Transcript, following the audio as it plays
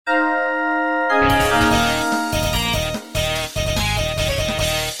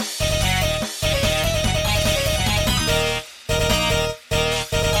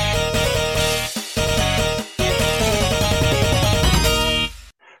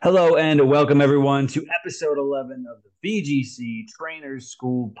Hello and welcome everyone to episode 11 of the VGC Trainers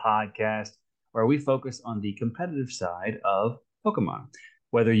School podcast, where we focus on the competitive side of Pokemon.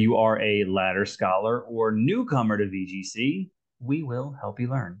 Whether you are a ladder scholar or newcomer to VGC, we will help you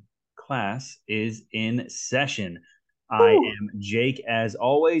learn. Class is in session. I Woo. am Jake as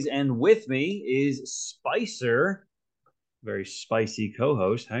always, and with me is Spicer, very spicy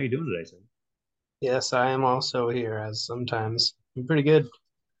co-host. How are you doing today, sir? Yes, I am also here as sometimes. I'm pretty good.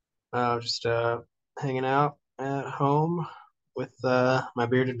 Just hanging out at home with my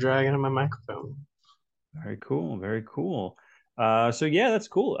bearded dragon and my microphone. Very cool. Very cool. So yeah, that's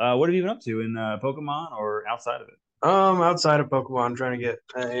cool. What have you been up to in Pokemon or outside of it? Outside of Pokemon, trying to get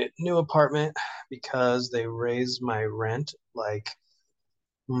a new apartment because they raised my rent like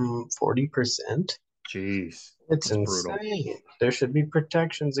 40%. Jeez, It's that's brutal. insane. There should be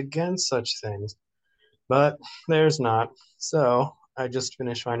protections against such things, but there's not. So I just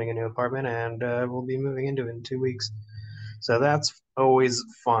finished finding a new apartment and we'll be moving into it in 2 weeks. So that's always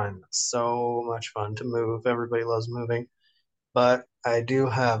fun. So much fun to move. Everybody loves moving. But I do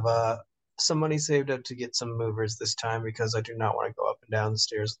have some money saved up to get some movers this time because I do not want to go up and down the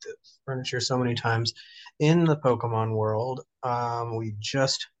stairs with the furniture so many times in the Pokemon world. We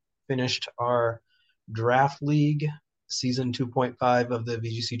just finished our draft league, season 2.5 of the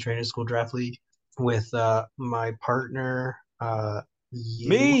VGC Trainer School Draft League with my partner, you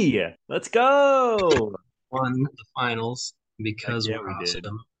Me, let's go. won the finals Heck because yeah, we're we did.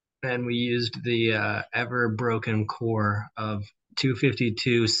 awesome. And we used the ever broken core of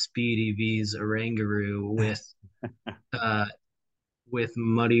 252 Speedy V's Oranguru uh, with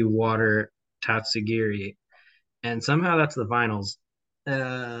Muddy Water Tatsugiri. And somehow that's the finals.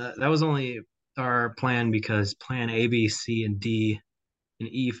 That was only our plan because plan A, B, C, and D and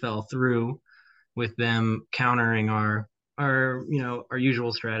E fell through with them countering our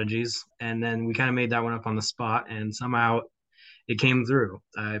usual strategies. And then we kind of made that one up on the spot, and somehow it came through.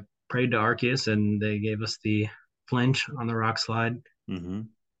 I prayed to Arceus, and they gave us the flinch on the rock slide, Hmm.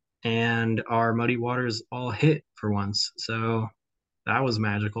 and our muddy waters all hit for once. So that was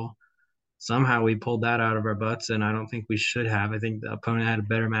magical. Somehow we pulled that out of our butts, and I don't think we should have. I think the opponent had a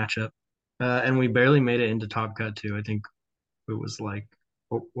better matchup, and we barely made it into top cut too. I think it was like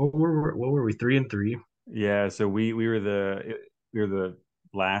what were we 3-3? Yeah, so we were the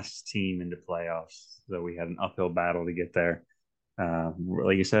last team into playoffs, so we had an uphill battle to get there.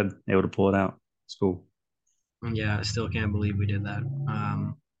 Like you said, able to pull it out. It's cool. Yeah, I still can't believe we did that.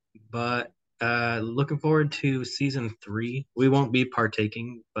 But looking forward to season three. We won't be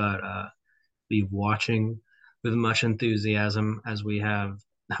partaking, but be watching with much enthusiasm as we have.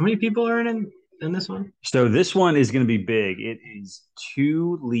 How many people are in this one? So this one is going to be big. It is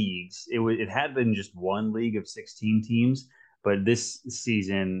two leagues. It had been just one league of 16 teams, but this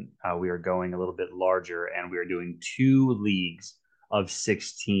season we are going a little bit larger, and we are doing two leagues of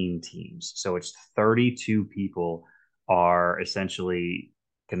 16 teams. So it's 32 people are essentially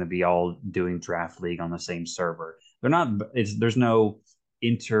going to be all doing draft league on the same server. They're not. There's no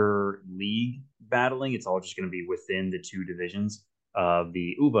inter league battling. It's all just going to be within the two divisions of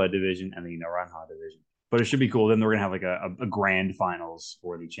the UBA division and the Naranja division. But it should be cool. Then we're gonna have like a grand finals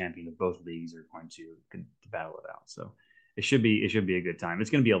for the champion of both leagues are going to battle it out. So it should be a good time. It's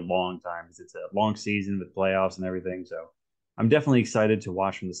gonna be a long time because it's a long season with playoffs and everything. So I'm definitely excited to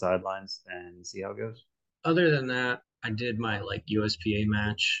watch from the sidelines and see how it goes. Other than that, I did my like USPA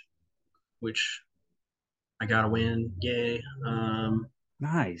match, which I got to win. Yay.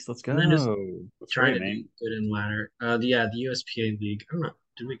 Nice, let's And then just go. That's trying great, to do man. good in ladder. Yeah, the USPA league. I don't know.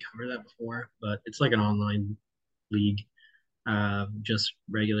 Did we cover that before? But it's like an online league. Just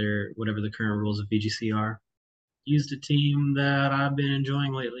regular, whatever the current rules of VGC are. Used a team that I've been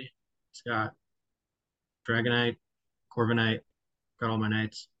enjoying lately. It's got Dragonite, Corviknight, got all my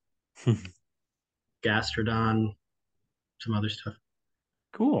knights, Gastrodon, some other stuff.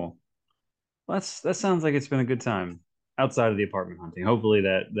 Cool. That sounds like it's been a good time outside of the apartment hunting. Hopefully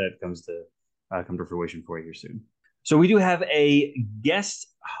that comes to come to fruition for you here soon. So we do have a guest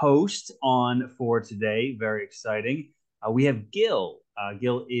host on for today. Very exciting. We have Gil.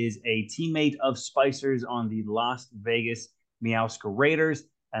 Gil is a teammate of Spicer's on the Las Vegas Meowscar Raiders,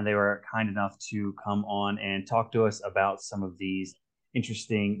 and they were kind enough to come on and talk to us about some of these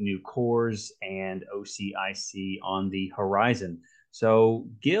interesting new cores and OCIC on the horizon. So,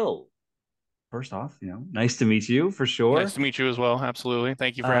 Gil, first off, nice to meet you for Nice sure. to meet you as well. Absolutely.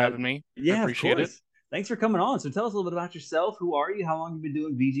 Thank you for Uh, having me. I yeah, of appreciate it. course. Thanks for coming on. So tell us a little bit about yourself. Who are you? How long have you been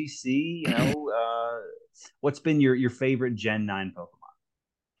doing VGC? What's been your favorite Gen 9 Pokemon?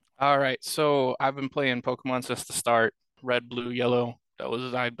 All right. So I've been playing Pokemon since the start. Red, blue, yellow.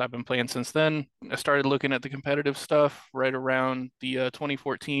 I've been playing since then. I started looking at the competitive stuff right around the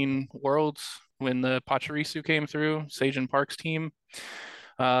 2014 Worlds when the Pachirisu came through, Sage and Park's team.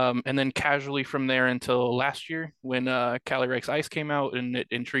 And then casually from there until last year when Calyrex Ice came out, and it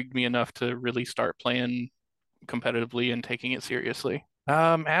intrigued me enough to really start playing competitively and taking it seriously.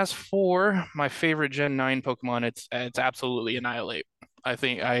 As for my favorite Gen 9 Pokemon, it's absolutely Annihilate. I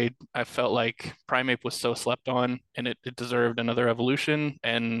think I felt like Primeape was so slept on, and it deserved another evolution,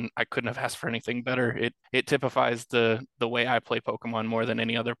 and I couldn't have asked for anything better. It typifies the way I play Pokemon more than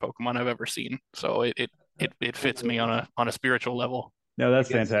any other Pokemon I've ever seen. So it fits me on a spiritual level. No, that's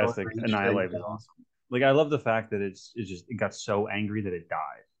It gets fantastic. over each Annihilate thing, was though. awesome. Like I love the fact that it got so angry that it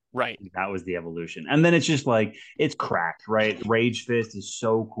died. Right. That was the evolution. And then it's just like it's cracked, right? Rage Fist is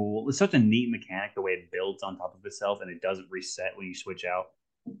so cool. It's such a neat mechanic the way it builds on top of itself and it doesn't reset when you switch out.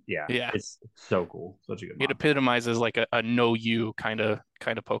 Yeah, Yeah. it's so cool. Such a good It mod. epitomizes like a know you kind of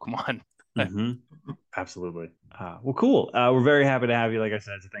Pokemon. Mm-hmm. Absolutely. Well, cool. We're very happy to have you. Like I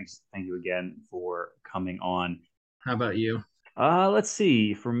said, so thank you again for coming on. How about you? Let's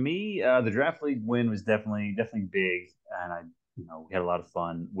see. For me, the draft league win was definitely big, and we had a lot of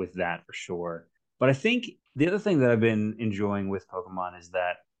fun with that for sure. But I think the other thing that I've been enjoying with Pokemon is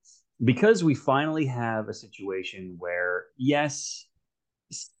that because we finally have a situation where, yes,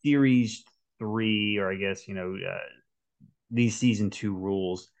 Series 3, or I guess these Season 2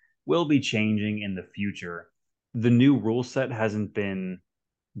 rules will be changing in the future. The new rule set hasn't been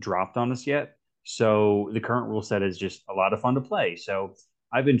dropped on us yet. So the current rule set is just a lot of fun to play. So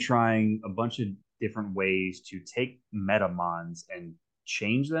I've been trying a bunch of different ways to take Metamons and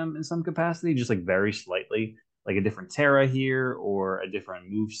change them in some capacity, just like very slightly, like a different Terra here or a different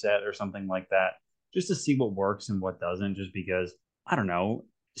move set or something like that, just to see what works and what doesn't. Just because I don't know,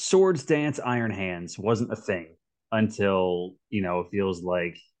 Swords Dance Iron Hands wasn't a thing until it feels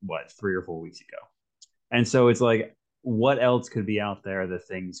like what 3 or 4 weeks ago. And so it's like, what else could be out there that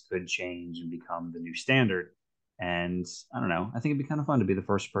things could change and become the new standard? And I don't know. I think it'd be kind of fun to be the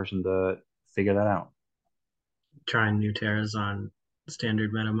first person to figure that out. Trying new terras on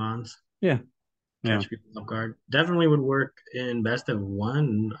standard Metamons. Yeah. Yeah. Catch people off guard. Definitely would work in best of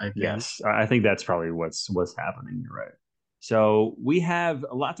one, I think. Yes. I think that's probably what's happening. You're right. So we have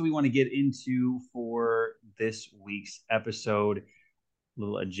a lot that we want to get into for this week's episode.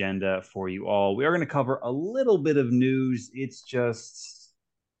 Little agenda for you all. We are going to cover a little bit of news. It's just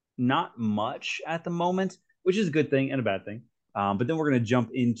not much at the moment, which is a good thing and a bad thing. But then we're going to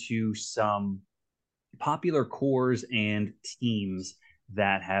jump into some popular cores and teams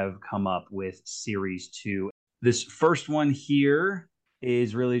that have come up with Series 2. This first one here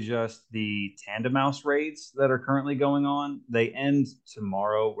is really just the Tandemaus raids that are currently going on. They end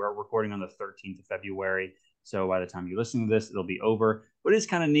tomorrow. We're recording on the 13th of February. So by the time you listen to this, it'll be over. But it's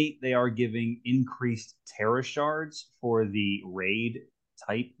kind of neat. They are giving increased Terra shards for the raid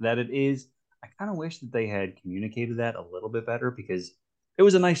type that it is. I kind of wish that they had communicated that a little bit better because it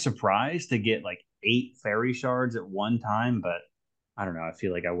was a nice surprise to get like 8 fairy shards at one time. But I don't know. I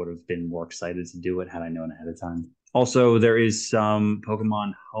feel like I would have been more excited to do it had I known ahead of time. Also, there is some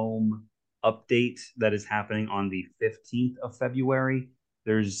Pokemon Home update that is happening on the 15th of February.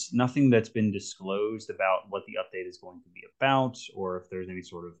 There's nothing that's been disclosed about what the update is going to be about, or if there's any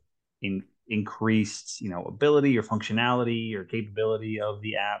sort of increased, ability or functionality or capability of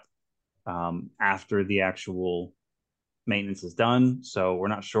the app after the actual maintenance is done. So we're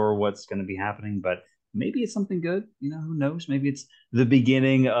not sure what's going to be happening, but maybe it's something good. Who knows? Maybe it's the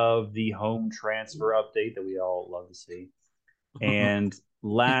beginning of the home transfer update that we all love to see. And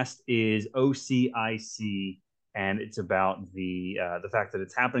last is OCIC, and it's about the fact that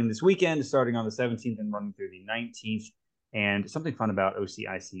it's happening this weekend, starting on the 17th and running through the 19th. And something fun about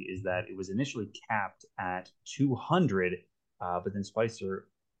OCIC is that it was initially capped at 200, but then Spicer,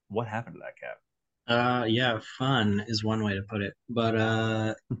 what happened to that cap? Yeah, fun is one way to put it.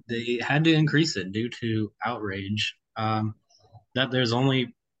 But they had to increase it due to outrage. That there's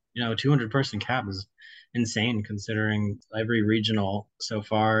only 200-person cap is insane considering every regional so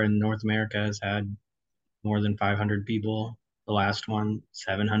far in North America has had more than 500 people. The last one,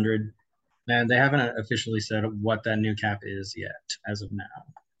 700. And they haven't officially said what that new cap is yet as of now.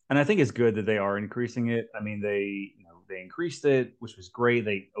 And I think it's good that they are increasing it. I mean, they increased it, which was great.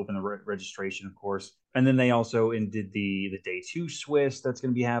 They opened the registration, of course, and then they also did the day 2 Swiss that's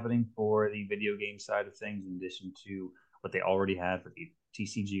going to be happening for the video game side of things, in addition to what they already had for the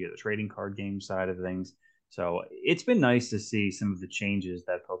TCG or the trading card game side of things. So it's been nice to see some of the changes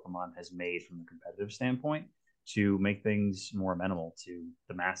that Pokemon has made from a competitive standpoint to make things more amenable to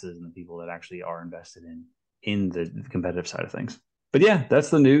the masses and the people that actually are invested in the competitive side of things. But yeah, that's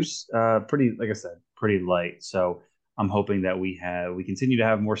the news. Pretty, like I said, pretty light. So I'm hoping that we continue to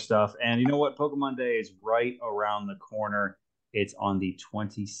have more stuff. And you know what? Pokemon Day is right around the corner. It's on the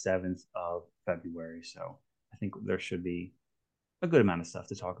 27th of February. So I think there should be a good amount of stuff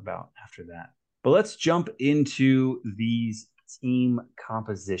to talk about after that. But let's jump into these team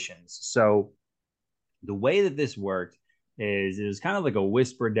compositions. So the way that this worked is it was kind of like a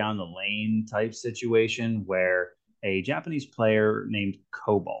whisper down the lane type situation where a Japanese player named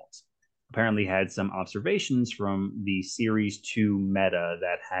Cobalt apparently had some observations from the Series 2 meta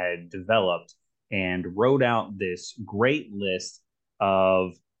that had developed and wrote out this great list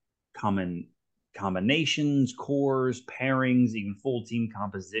of common combinations, cores, pairings, even full team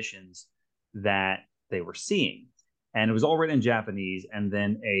compositions that they were seeing. And it was all written in Japanese. And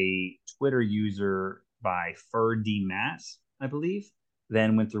then a Twitter user by Fur D Mass, I believe,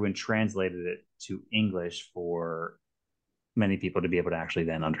 then went through and translated it to English for many people to be able to actually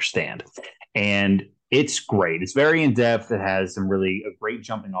then understand. And it's great. It's very in depth. It has some really a great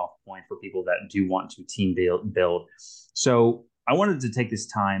jumping off point for people that do want to team build. So I wanted to take this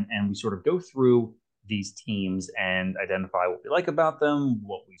time and we sort of go through these teams and identify what we like about them,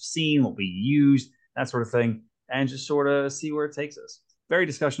 what we've seen, what we used, that sort of thing, and just sort of see where it takes us. Very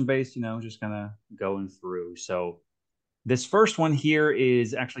discussion based, just kind of going through. So this first one here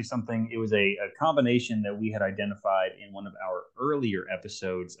is actually something, it was a combination that we had identified in one of our earlier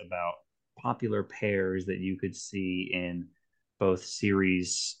episodes about popular pairs that you could see in both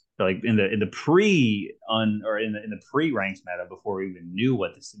series, like in the pre un or in the pre ranked meta before we even knew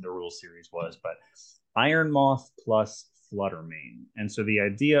what the rule series was. But Iron Moth plus Fluttermane, and so the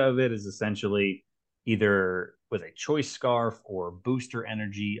idea of it is essentially either with a choice scarf or booster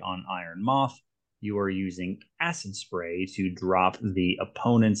energy on Iron Moth, you are using Acid Spray to drop the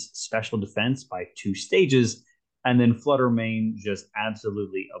opponent's special defense by 2 stages, and then Fluttermane just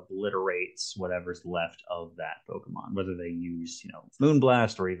absolutely obliterates whatever's left of that Pokemon, whether they use,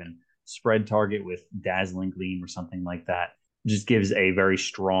 Moonblast or even spread target with Dazzling Gleam or something like that. It just gives a very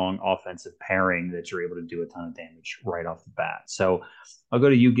strong offensive pairing that you're able to do a ton of damage right off the bat. So I'll go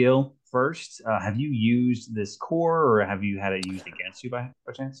to you, Gil, first. Have you used this core, or have you had it used against you by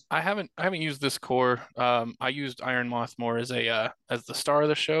chance? I haven't used this core. I used Iron Moth more as a as the star of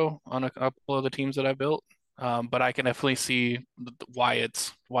the show on a couple of the teams that I built. But I can definitely see why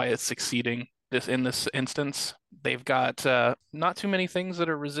it's succeeding in this instance. They've got not too many things that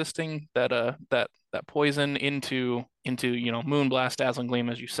are resisting that poison into Moonblast, Dazzling Gleam,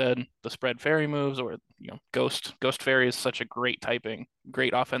 as you said, the spread fairy moves, or Ghost Fairy is such a great typing,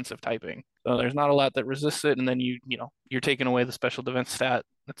 great offensive typing. So there's not a lot that resists it, and then you're taking away the special defense stat.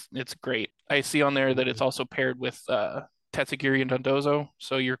 It's great. I see on there that it's also paired with Tatsugiri and Dondozo,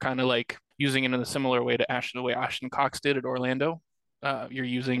 so you're kind of like using it in a similar way to the way Ashton Cox did at Orlando. You're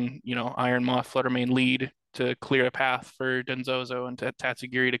using, Iron Moth, Fluttermane lead to clear a path for Dondozo and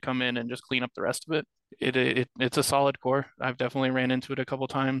Tatsugiri to come in and just clean up the rest of it. It's a solid core. I've definitely ran into it a couple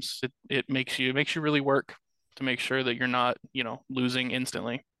times. It makes you really work to make sure that you're not, losing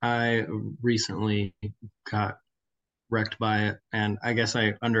instantly. I recently got wrecked by it, and I guess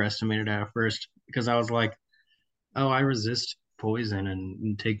I underestimated it at first because I was like, "Oh, I resist poison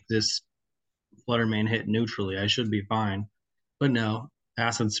and take this Fluttermane hit neutrally. I should be fine." But no,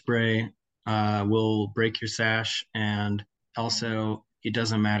 acid spray will break your sash, and also it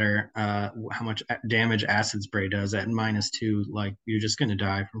doesn't matter how much damage acid spray does at -2. Like you're just gonna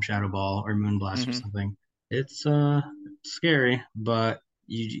die from Shadow Ball or Moonblast or Hmm. something. It's scary, but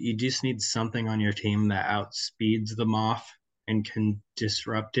you just need something on your team that outspeeds the moth and can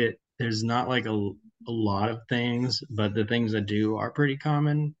disrupt it. There's not like a lot of things, but the things that do are pretty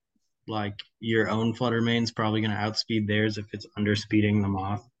common. Like your own Fluttermane's probably going to outspeed theirs if it's underspeeding the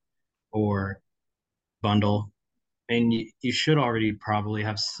moth or bundle. And you should already probably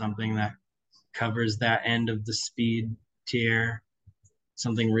have something that covers that end of the speed tier,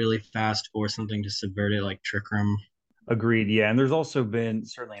 something really fast or something to subvert it like Trick Room. Agreed. Yeah, and there's also been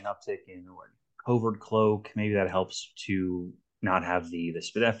certainly an uptick in what covert cloak. Maybe that helps to not have the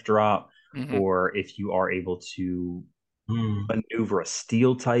SPDF drop, Hmm. or if you are able to Hmm. maneuver a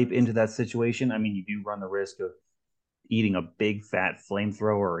steel type into that situation. I mean, you do run the risk of eating a big fat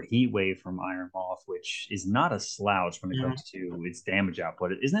flamethrower or heat wave from Iron Moth, which is not a slouch when it Yeah. comes to its damage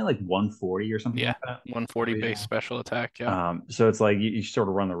output. Isn't it like 140 or something Yeah, like that? 140 Oh base yeah. special attack. Yeah. So it's like you sort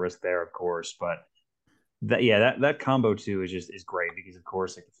of run the risk there, of course, but that combo too is great because of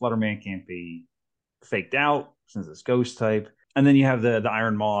course like the Flutterman can't be faked out since it's ghost type, and then you have the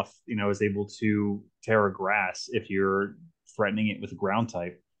Iron Moth, is able to Terra Grass if you're threatening it with a ground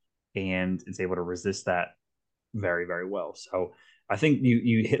type, and it's able to resist that very very well. So I think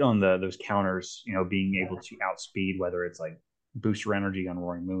you hit on those counters, being able to outspeed, whether it's like booster energy on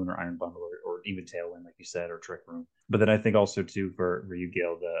Roaring Moon or Iron Bundle or even Tailwind, like you said, or Trick Room. But then I think also too for you,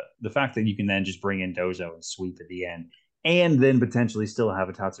 Gil, the fact that you can then just bring in Dozo and sweep at the end, and then potentially still have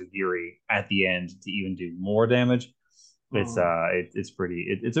a Tatsugiri at the end to even do more damage. It's pretty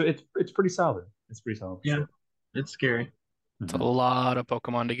it's pretty solid. It's pretty solid. Yeah, it's scary. It's a lot of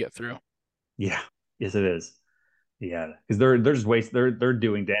Pokemon to get through. Yeah, yes, it is. Yeah, because they're just waste. They're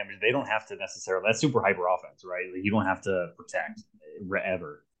doing damage. They don't have to necessarily. That's super hyper offense, right? Like, you don't have to protect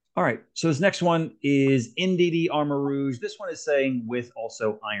ever. All right. So this next one is NDD Armarouge. This one is saying with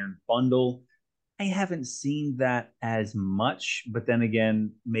also Iron Bundle. I haven't seen that as much, but then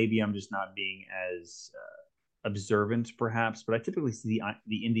again, maybe I'm just not being as observant, perhaps. But I typically see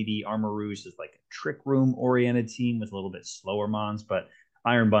the NDD Armarouge as like a Trick Room oriented team with a little bit slower mons, but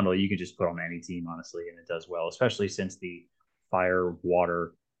Iron Bundle you could just put on any team, honestly, and it does well, especially since the fire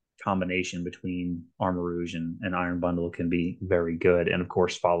water combination between Armarouge and Iron Bundle can be very good. And of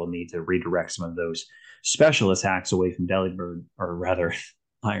course, follow me to redirect some of those special attacks away from Delibird, or rather,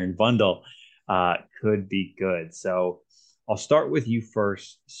 Iron Bundle could be good. So I'll start with you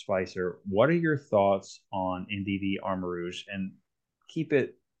first, Spicer. What are your thoughts on NDD Armarouge? And keep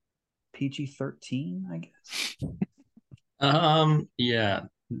it PG-13, I guess. Yeah,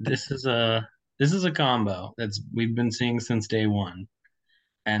 this is a combo that's we've been seeing since day one,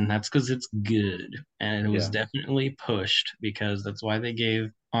 and that's because it's good, and it was Yeah. definitely pushed because that's why they gave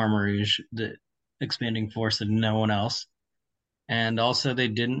Armorouge the expanding force and no one else. And also, they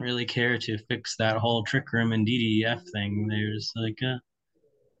didn't really care to fix that whole Trick Room and DDF thing. There's like a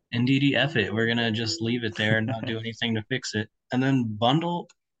NDDF it. We're gonna just leave it there and not do anything to fix it. And then bundle.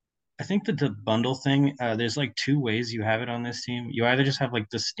 I think that the bundle thing, there's like two ways you have it on this team. You either just have like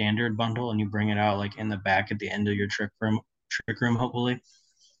the standard bundle and you bring it out like in the back at the end of your trick room, hopefully,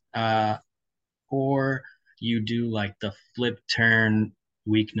 uh, or you do like the flip turn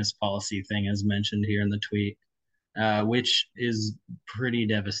weakness policy thing as mentioned here in the tweet, which is pretty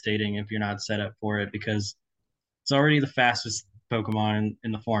devastating if you're not set up for it because it's already the fastest Pokemon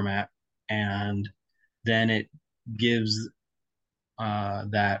in the format, and then it gives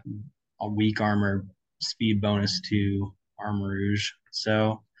that a weak armor speed bonus to Armarouge.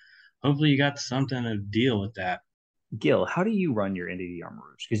 So hopefully you got something to deal with that. Gil, how do you run your NDD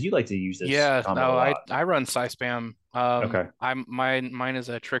Armarouge? Because you like to use this Yeah, combo a no, lot. I run Psyspam. Okay. Mine is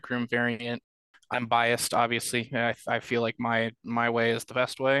a Trick Room variant. I'm biased, obviously. I feel like my way is the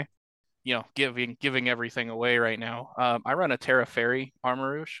best way. Giving everything away right now. I run a Terra Fairy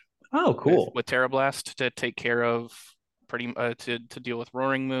Armarouge Oh, cool. with Terra Blast to take care of to deal with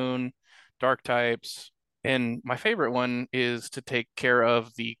Roaring Moon, Dark types, and my favorite one is to take care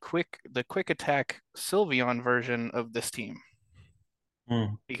of the quick attack Sylveon version of this team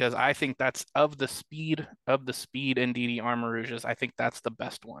because I think that's of the speed NDD Armarouges. I think that's the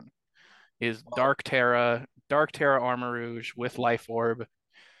best one. Is Dark Terra Armarouge with Life Orb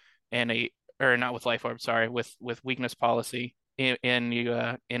and a or not with Life Orb, sorry, with Weakness Policy in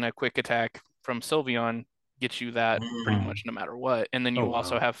a quick attack from Sylveon gets you that pretty much no matter what. And then Oh, you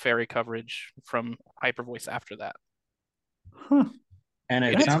also wow. have fairy coverage from Hyper Voice after that. Huh. And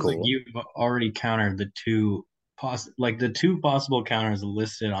it It sounds like cool. you've already countered the two possible counters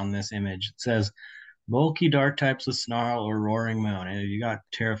listed on this image. It says bulky dark types with Snarl or Roaring Moon. And you got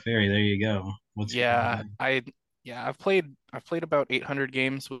Terra Fairy. There you go. What's Yeah, I've played about 800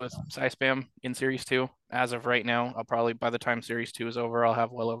 games with Psyspam in Series 2 as of right now. I'll probably by the time Series 2 is over, I'll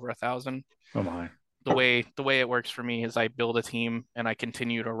have well over 1,000. Oh, my. The way it works for me is I build a team and I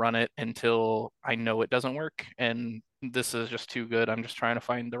continue to run it until I know it doesn't work. And this is just too good. I'm just trying to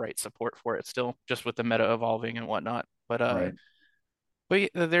find the right support for it still, just with the meta evolving and whatnot. Right.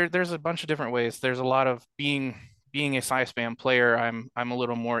 But there's a bunch of different ways. There's a lot of being a Psyspam player. I'm a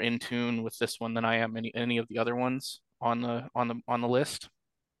little more in tune with this one than I am any of the other ones on the list.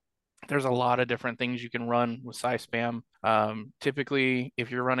 There's a lot of different things you can run with Psyspam. Typically,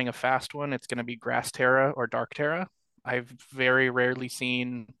 if you're running a fast one, it's going to be Grass Terra or Dark Terra. I've very rarely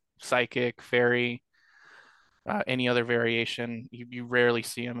seen Psychic, Fairy, any other variation. You rarely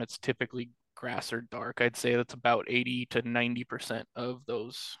see them. It's typically Grass or Dark. I'd say that's about 80 to 90% of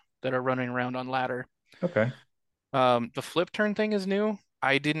those that are running around on ladder. Okay. The flip turn thing is new.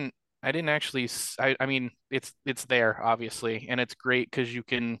 I didn't actually. I mean, it's there obviously, and it's great because you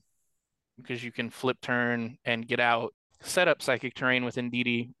can flip turn and get out, set up psychic terrain with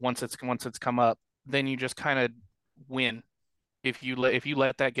Indeedee once it's come up, then you just kind of win. If you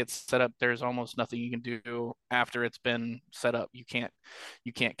let that get set up, there's almost nothing you can do after it's been set up. You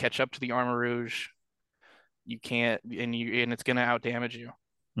can't catch up to the Armarouge. You can't, and it's gonna out damage you.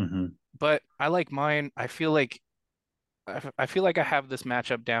 Mm-hmm. But I like mine. I feel like I have this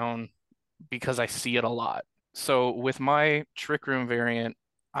matchup down because I see it a lot. So with my Trick Room variant,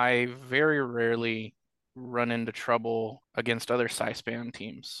 I very rarely run into trouble against other Span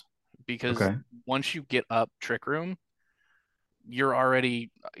teams because Okay. once you get up Trick Room, you're already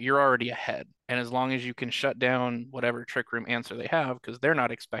ahead. And as long as you can shut down whatever Trick Room answer they have, because they're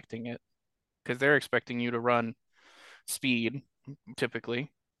not expecting it, because they're expecting you to run speed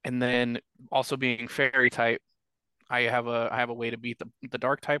typically, and then also being fairy type, I have a way to beat the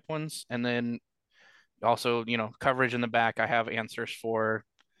dark type ones, and then also, coverage in the back, I have answers for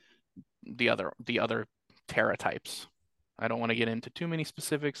the other Terra types. I don't want to get into too many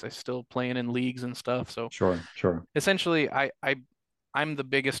specifics. I still playing in leagues and stuff. So Sure. Sure. essentially, I'm the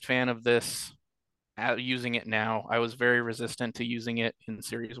biggest fan of this using it now. I was very resistant to using it in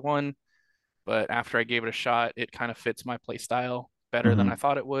Series 1, but after I gave it a shot, it kind of fits my play style better than I Mm-hmm.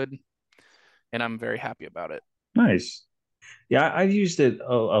 thought it would, and I'm very happy about it. Nice. Yeah, I've used it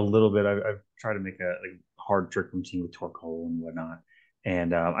a little bit. I've tried to make a like hard trick routine with Torkoal and whatnot,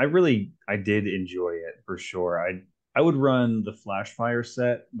 and I did enjoy it for sure. I would run the Flash Fire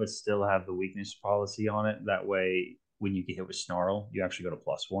set, but still have the weakness policy on it. That way, when you get hit with Snarl, you actually go to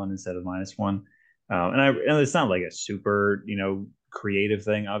 +1 instead of -1. And it's not like a super creative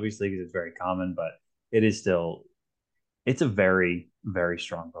thing, obviously, because it's very common, but it is still it's a very very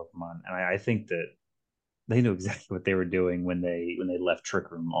strong Pokemon, and I think that they knew exactly what they were doing when they left Trick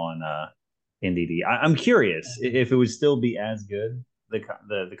Room on NDD. I'm curious if it would still be as good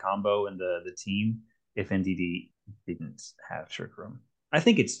the combo and the team if NDD didn't have Trick Room. I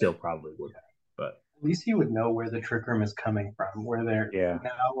think it still probably would have, but At least you would know where the trick room is coming from. Where they're yeah,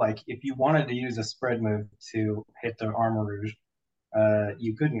 now, like if you wanted to use a spread move to hit the Armor Rouge,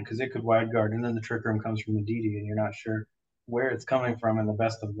 you couldn't because it could wide guard, and then the trick room comes from the DD, and you're not sure where it's coming from in the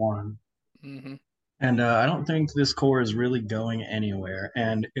best of one. Hmm. And I don't think this core is really going anywhere.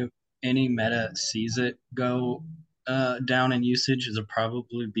 And if any meta sees it go down in usage, it'll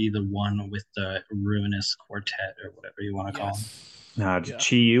probably be the one with the Ruinous Quartet or whatever you want to call them. Yes. nah, to Yeah.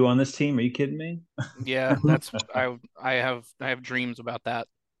 Chi you on this team? Are you kidding me? Yeah, that's I have dreams about that.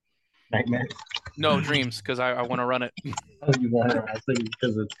 Nightmare. No dreams because I want to run it. Oh, you want it? I think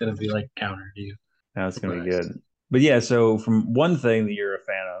because it's going to be like counter to you. That's gonna be Surprised. good. But yeah, so from one thing that you're a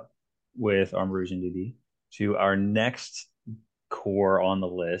fan of with Armor Rouge and DD to our next core on the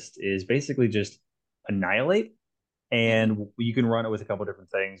list is basically just Annihilate. Hmm. And you can run it with a couple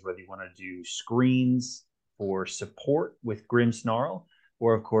different things, whether you want to do screens for support with Grim Snarl,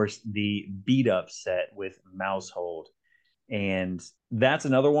 or of course the beat up set with Mousehold. And that's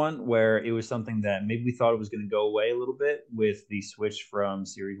another one where it was something that maybe we thought it was going to go away a little bit with the switch from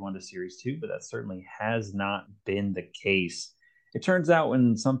Series 1 to Series 2, but that certainly has not been the case. It turns out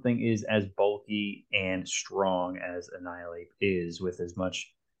when something is as bulky and strong as Annihilate is, with as much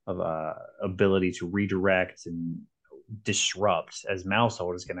of a ability to redirect and disrupt as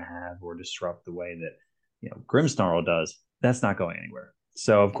Mousehold is going to have, or disrupt the way that Grimmsnarl does, that's not going anywhere.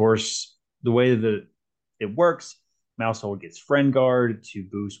 So of course, the way that it works, Mousehold gets Friend Guard to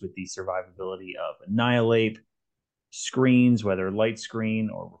boost with the survivability of Annihilate. Screens, whether light screen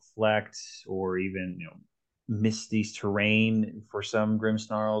or reflect, or even Misty's terrain for some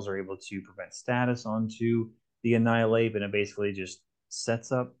Grimmsnarls, are able to prevent status onto the Annihilate, and it basically just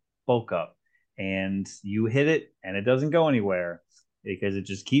sets up bulk up, and you hit it, and it doesn't go anywhere because it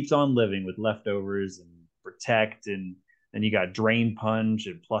just keeps on living with leftovers and protect, and then you got Drain Punch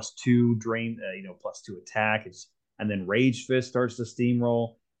and +2 drain, +2 attack. And then Rage Fist starts to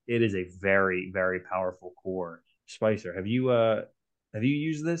steamroll. It is a very very powerful core. Spicer, have you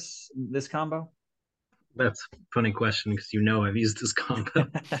used this combo? That's a funny question because you know I've used this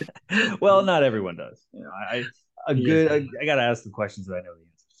combo. Well, not everyone does. Yeah. I gotta ask the questions that I know the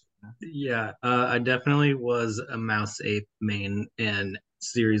answers to. Yeah, I definitely was a Mouse Ape main in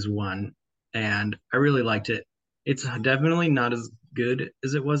Series 1, and I really liked it. It's definitely not as good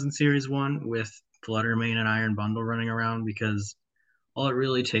as it was in Series 1 with Flutter Mane and Iron Bundle running around because all it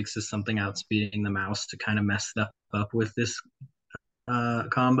really takes is something outspeeding the mouse to kind of mess stuff up with this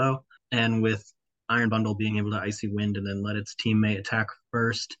combo. And with Iron Bundle being able to Icy Wind and then let its teammate attack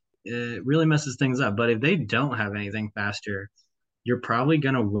first, it really messes things up. But if they don't have anything faster, you're probably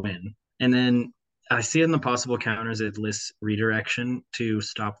gonna win. And then I see it in the possible counters, it lists redirection to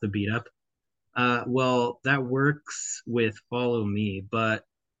stop the beat up. Well, that works with Follow Me, but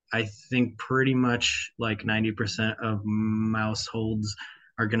I think pretty much like 90% of mouse holds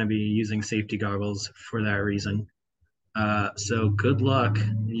are going to be using safety goggles for that reason. So good luck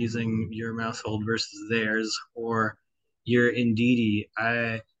using your mouse hold versus theirs or your Indeedee.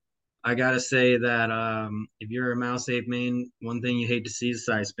 I gotta say that if you're a mouse ape main, one thing you hate to see is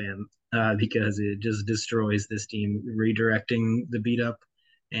side spam because it just destroys this team, redirecting the beat up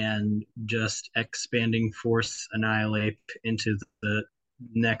and just expanding force annihilate into the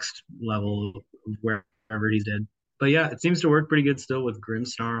next level of wherever he's dead. But yeah, it seems to work pretty good still with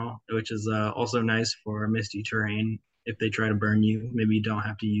Grimmsnarl, which is also nice for misty terrain. If they try to burn you, maybe you don't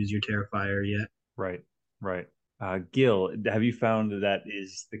have to use your Terrifier yet. Right, right. Gil, have you found that that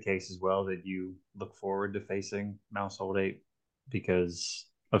is the case as well, that you look forward to facing Mousehold 8 because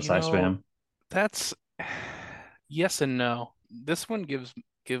of You know, spam? that's yes and no. This one gives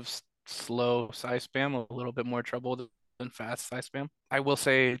slow size spam a little bit more trouble than fast size spam. I will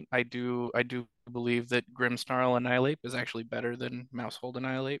say I do believe that Grimmsnarl Annihilate is actually better than Mousehold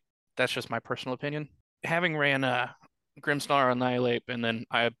Annihilate. That's just my personal opinion. Having ran Grimmsnarl Annihilate and then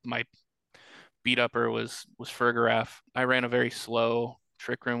I my beat upper was Fergaraf. I ran a very slow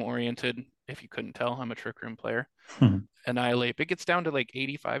trick room oriented. If you couldn't tell, I'm a trick room player. Annihilate. It gets down to like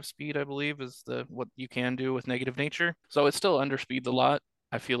 85 speed, I believe, is the what you can do with negative nature. So it still underspeeds a lot.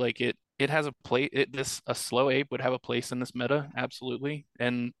 I feel like it has a place. A slow ape would have a place in this meta, absolutely.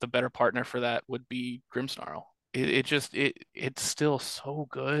 And the better partner for that would be Grimmsnarl. It's still so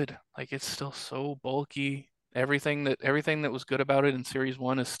good. Like it's still so bulky. Everything that was good about it in Series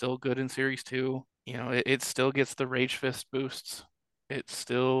 1 is still good in Series 2. It still gets the Rage Fist boosts. It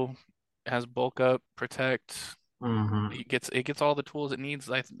still has bulk up, protect. Mm-hmm. It gets all the tools it needs.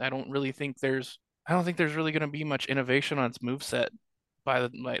 I don't think there's really going to be much innovation on its moveset by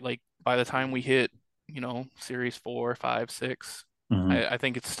the time we hit, series 4, 5, 6. Mhm. I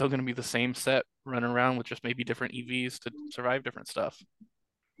think it's still going to be the same set running around with just maybe different EVs to survive different stuff.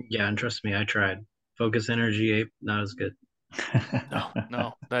 Yeah, and trust me, I tried. Focus Energy Ape, not as good. No,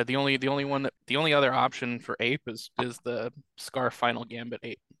 no. The only other option for Ape is the Scarf Final Gambit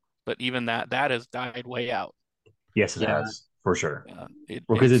Ape. But even that has died way out. Yes, it Yeah, has for sure. It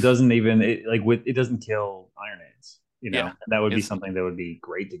Well, because it it's doesn't even it doesn't kill Iron Ants, Yeah, and that would be it's something that would be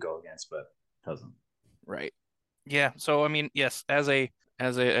great to go against, but it doesn't. right. Yeah, so I mean, yes, as an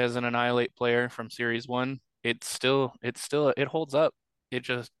Annihilate player from Series 1, it holds up.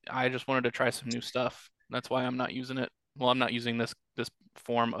 I just wanted to try some new stuff. That's why I'm not using it. Well, I'm not using this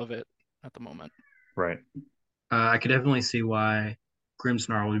form of it at the moment. Right. I could definitely see why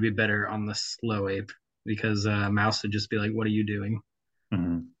Grimmsnarl would be better on the slow ape because Mouse would just be like, "What are you doing?"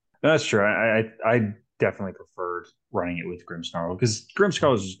 Mhm. That's true. I definitely preferred running it with Grimmsnarl because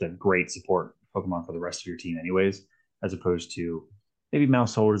Grimmsnarl is just a great support Pokemon for the rest of your team, anyways, as opposed to maybe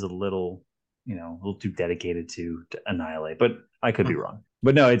Mousehold is a little, a little too dedicated to Annihilate. But I could be Hmm. wrong.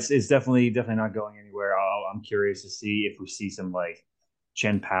 But no, it's definitely not going anywhere. I'm curious to see if we see some like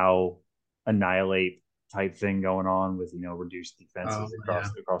Chen Pao Annihilate type thing going on with reduced Oh defenses yeah.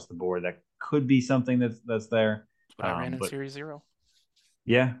 across the board. That could be something that's there. That's what I ran in But Series 0.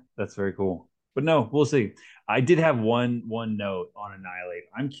 yeah, that's very cool. But no, we'll see. I did have one note on Annihilate.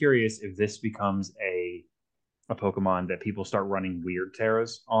 I'm curious if this becomes a Pokemon that people start running weird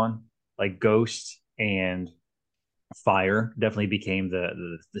Terras on, like Ghost and Fire definitely became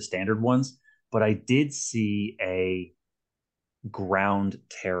the standard ones. But I did see a ground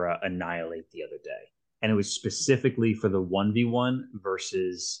Terra Annihilate the other day, and it was specifically for the 1v1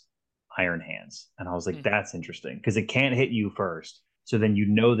 versus Iron Hands. And I was like, Hmm. that's interesting because it can't hit you first. So then you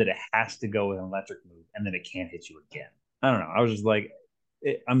know that it has to go with an electric move, and then it can't hit you again. I don't know. I was just like,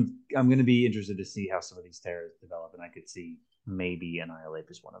 I'm going to be interested to see how some of these Terras develop, and I could see maybe Annihilate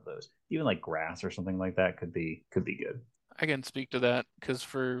is one of those. Even like Grass or something like that could be good. I can speak to that because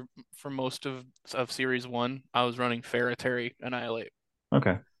for most of Series 1, I was running Ferretary Annihilate.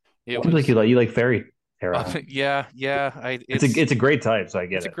 Okay. It Seems like was you like Fairy Terra. yeah, yeah, I It's a great type, so I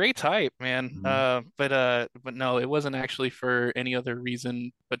get it's a it. great type, man. Mhm. But no, it wasn't actually for any other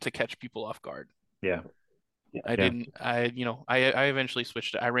reason but to catch people off guard. Yeah. I Yeah. didn't I eventually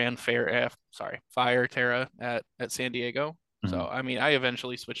switched I ran Fire Terra at San Diego. So Mhm. I mean I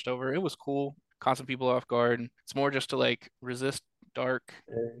eventually switched over. It was cool, caught some people off guard. It's more just to like resist dark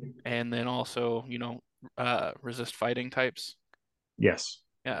and then also, resist fighting types. Yes.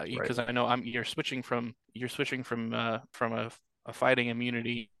 Yeah, Right. because I know you're switching from a fighting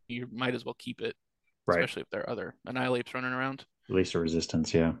immunity. You might as well keep it, Right. especially if there are other annihilates running around. At least a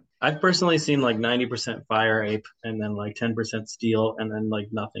resistance. Yeah. I've personally seen like 90% Fire Ape and then like 10% Steel and then like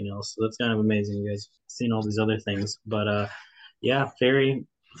nothing else. So that's kind of amazing. You guys seen all these other things, but yeah, Fairy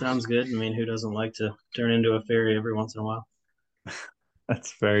sounds good. I mean, who doesn't like to turn into a fairy every once in a while?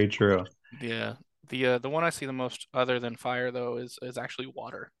 That's very true. Yeah. The one I see the most other than fire though is actually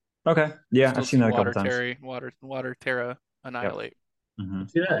water. Okay. I Yeah, still I've seen see that a couple water times. Terry, water Terra Yep. annihilate Hmm. I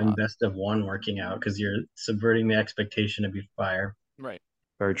see a that in lot. best of one working out because you're subverting the expectation to be fire. Right.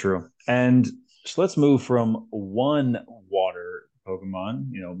 Very true. And so let's move from one water Pokemon,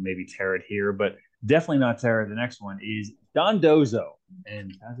 maybe Terra here, but definitely not Terra. The next one is Dondozo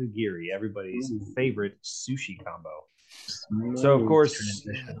and Tazugiri, everybody's Ooh, favorite sushi combo. So, of smooth course,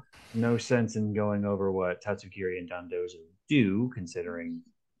 transition. no sense in going over what Tatsugiri and Dondozo do, considering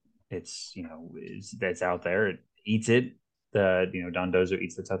that's out there. It eats it. Dondozo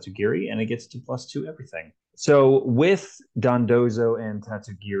eats the Tatsugiri, and it gets to +2 everything. So with Dondozo and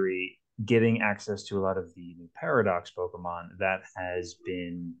Tatsugiri getting access to a lot of the new Paradox Pokemon, that has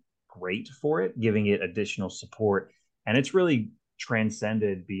been great for it, giving it additional support, and it's really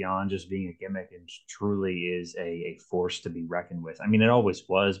transcended beyond just being a gimmick and truly is a force to be reckoned with. I mean, it always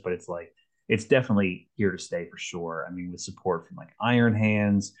was, but it's definitely here to stay for sure. I mean, with support from like Iron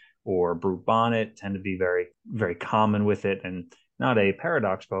Hands or Brute Bonnet tend to be very, very common with it. And not a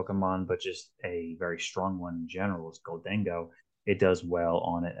paradox Pokemon, but just a very strong one in general is Goldengo. It does well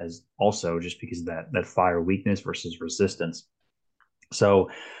on it as also just because of that fire weakness versus resistance. So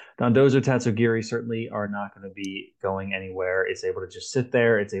Dondozo Tatsugiri certainly are not going to be going anywhere. It's able to just sit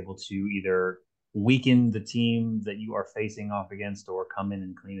there. It's able to either weaken the team that you are facing off against or come in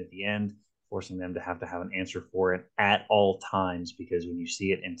and clean at the end, forcing them to have an answer for it at all times because when you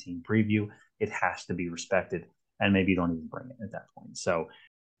see it in team preview, it has to be respected. And maybe you don't even bring it at that point. So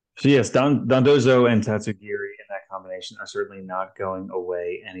yes, Dondozo and Tatsugiri in that combination are certainly not going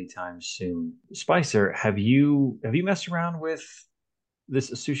away anytime soon. Spicer, have you messed around with this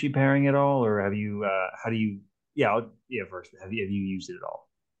sushi pairing at all, or have you? How do you? Yeah, first, have you used it at all?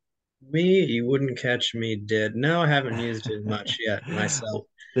 Me, you wouldn't catch me dead. No, I haven't used it much yet myself. Well,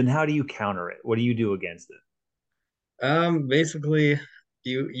 then how do you counter it? What do you do against it? Basically,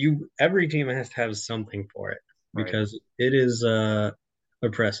 every team has to have something for it Right. because it is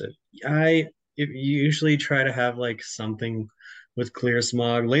oppressive. I usually try to have like something with clear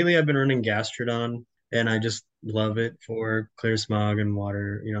smog. Lately, I've been running Gastrodon, and I just love it for clear smog and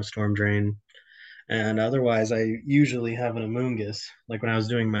water, storm drain. And otherwise, I usually have an Amoonguss. Like when I was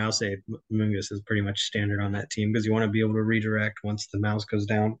doing Mouse Ape, Amoonguss is pretty much standard on that team because you want to be able to redirect once the mouse goes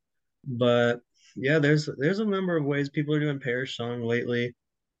down. But yeah, there's a number of ways people are doing Perish Song lately.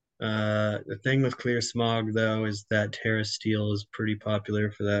 The thing with Clear Smog though is that Terra Steel is pretty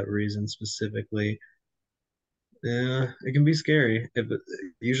popular for that reason specifically. Yeah, it can be scary.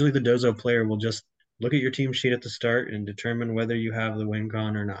 Usually the Dozo player will just look at your team sheet at the start and determine whether you have the win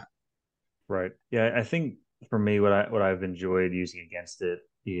con or not. Right. Yeah, I think for me, what I've enjoyed using against it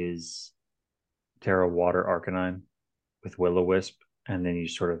is Terra Water Arcanine with Will-O-Wisp, and then you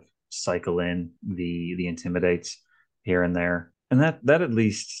sort of cycle in the intimidates here and there, and that at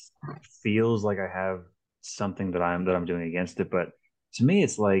least feels like I have something that I'm doing against it. But to me,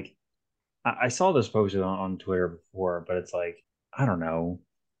 it's like I saw this posted on Twitter before, but it's like I don't know.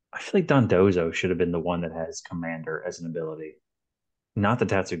 I feel like Dondozo should have been the one that has Commander as an ability, not the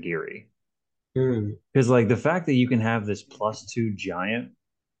Tatsugiri. Hmm. Because like the fact that you can have this +2 giant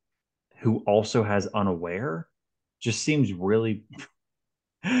who also has unaware just seems really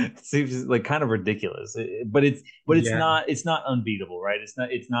it seems like kind of ridiculous. But it's Yeah. not unbeatable, right? It's not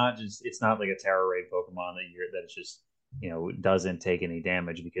like a terror raid Pokemon that's just doesn't take any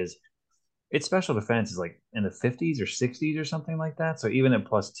damage because its special defense is like in the 50s or 60s or something like that. So even at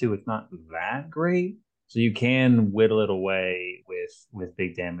 +2, it's not that great. So you can whittle it away with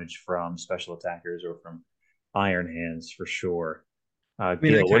big damage from special attackers or from Iron Hands for sure. I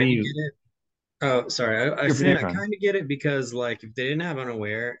mean, I Gil, what kind do of you? get it. Oh, sorry. I You're said I fine. kind of get it because, like, if they didn't have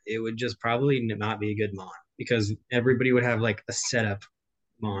Unaware, it would just probably not be a good Mon because everybody would have like a setup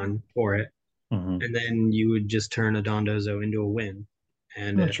Mon for it, Hmm. and then you would just turn a Dondozo into a win,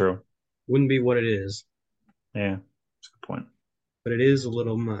 and it True. wouldn't be what it is. Yeah, that's a good point. But it is a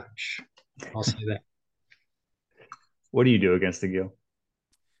little much. I'll say that. What do you do against the Gil?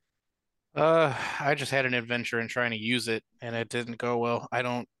 I just had an adventure in trying to use it and it didn't go well. I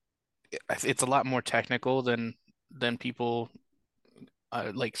don't it's a lot more technical than people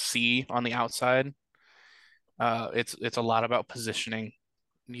like see on the outside. It's a lot about positioning.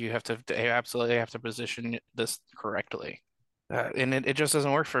 You absolutely have to position this correctly. And it just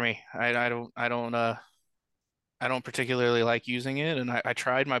doesn't work for me. I don't particularly like using it, and I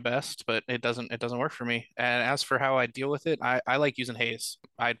tried my best, but it doesn't work for me. And as for how I deal with it, I like using haze.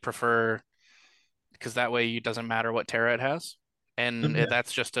 I'd prefer because that way it doesn't matter what Terra it has, and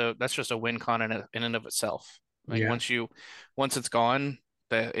that's just a win con in and of itself. Like Yeah. once it's gone,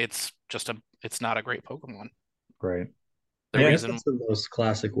 that it's not a great Pokemon. Right. The Yeah. I guess reason, that's the most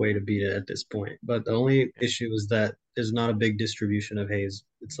classic way to beat it at this point. But the only issue is that there's not a big distribution of haze.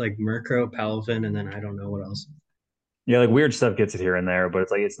 It's like Murkrow, Palafin, and then I don't know what else. Yeah, like weird stuff gets it here and there, but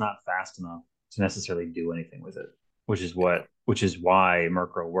it's like it's not fast enough to necessarily do anything with it, which is why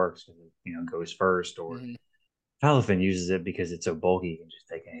Murkrow works because it, goes first, or Mhm. Palafin uses it because it's so bulky you can just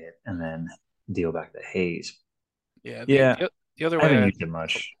take a hit and then deal back the haze. Yeah, Yeah, the other I haven't way used it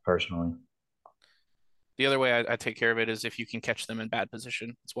much personally. I take care of it is if you can catch them in bad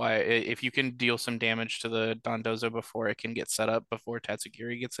position. That's why if you can deal some damage to the Dondozo before it can get set up before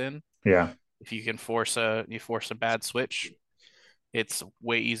Tatsugiri gets in, Yeah, if you can force a bad switch, it's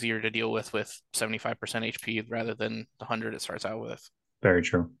way easier to deal with 75% HP rather than the 100 it starts out with. very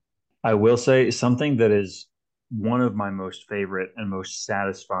true. I will say something that is one of my most favorite and most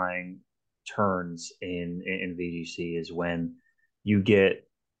satisfying turns in VGC is when you get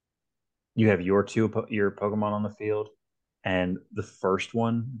you have your Pokemon on the field, and the first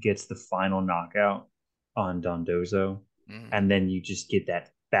one gets the final knockout on Dondozo, Mhm. and then you just get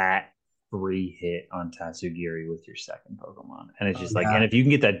that fat free hit on Tatsugiri with your second Pokemon, and it's just like, Yeah. and if you can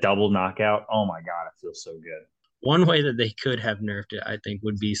get that double knockout, oh my god, it feels so good. One way that they could have nerfed it, I think,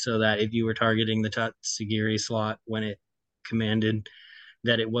 would be so that if you were targeting the Tatsugiri slot when it commanded,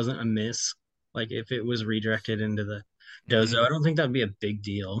 that it wasn't a miss. Like if it was redirected into the Dozo, Mhm. I don't think that'd be a big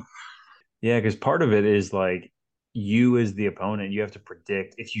deal. Yeah, because part of it is like you as the opponent, you have to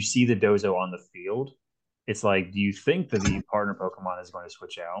predict if you see the Dozo on the field. It's like, do you think that the partner Pokemon is going to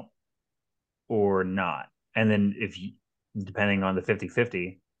switch out or not? And then if you, depending on the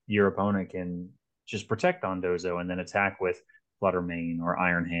 50-50, your opponent can just protect on Dozo and then attack with Flutter Mane or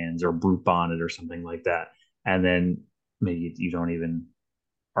Iron Hands or Brute Bonnet or something like that. And then maybe you don't even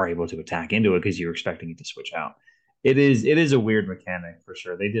are able to attack into it because you're expecting it to switch out. It is a weird mechanic for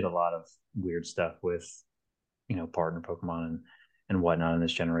sure. They did a lot of weird stuff with partner Pokemon and whatnot in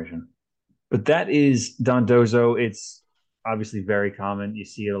this generation. But that is Dondozo. It's obviously very common. You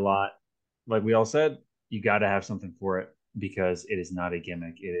see it a lot. Like we all said, you got to have something for it because it is not a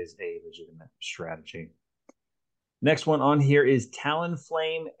gimmick. It is a legitimate strategy. Next one on here is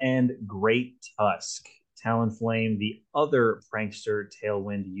Talonflame and Great Tusk. Talonflame, the other prankster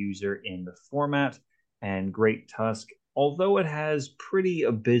Tailwind user in the format, and Great Tusk, although it has pretty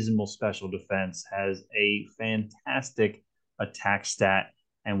abysmal special defense, has a fantastic attack stat,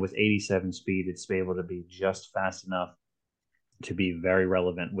 and with 87 speed, it's able to be just fast enough to be very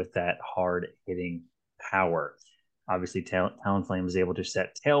relevant with that hard hitting power. Obviously, Talonflame is able to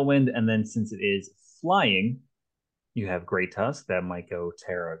set Tailwind, and then since it is flying, you have Great Tusk that might go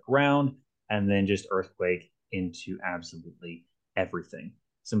Terra ground, and then just Earthquake into absolutely everything.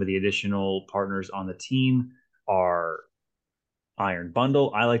 Some of the additional partners on the team are Iron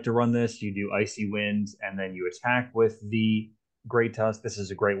Bundle. I like to run this. You do Icy Winds, and then you attack with the Great Tusk. This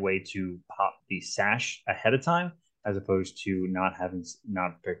is a great way to pop the Sash ahead of time, as opposed to not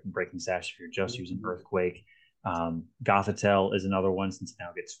breaking Sash if you're just using Earthquake. Gothitelle is another one since it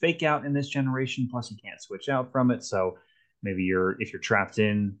now gets Fake Out in this generation. Plus, you can't switch out from it. So maybe if you're trapped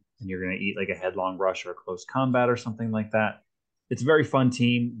in and you're going to eat like a Headlong Rush or a Close Combat or something like that. It's a very fun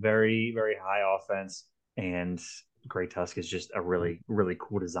team, very very high offense, and Great Tusk is just a really, really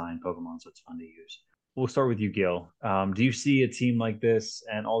cool design Pokemon, so it's fun to use. We'll start with you, Gil. Do you see a team like this?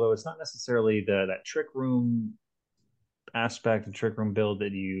 And although it's not necessarily that Trick Room aspect, the Trick Room build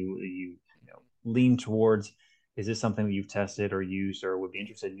that you lean towards, is this something that you've tested or used or would be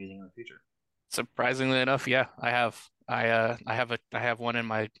interested in using in the future? Surprisingly enough, yeah, I have. I have one in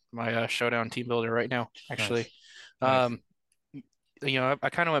my Showdown team builder right now, actually. Nice. Um, I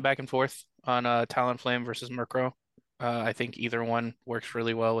kind of went back and forth on Talonflame versus Murkrow. I think either one works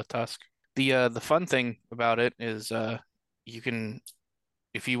really well with Tusk. The fun thing about it is you can,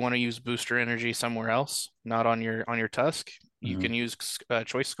 if you want to use booster energy somewhere else, not on your Tusk, you Mm-hmm. can use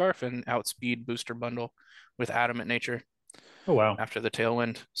Choice Scarf and outspeed Booster Bundle with Adamant Nature Oh wow, after the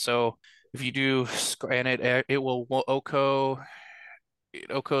Tailwind. So if you do, and it will OHKOs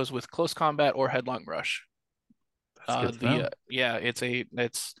with Close Combat or Headlong Rush. that's good to know. Yeah,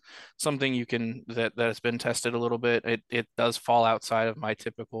 it's something you can that has been tested a little bit. It does fall outside of my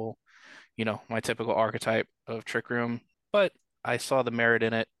typical archetype of Trick Room, but I saw the merit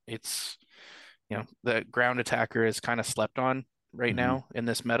in it. It's the ground attacker is kind of slept on right Mm-hmm. now in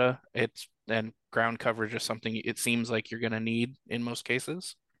this meta. And ground coverage is something it seems like you're going to need in most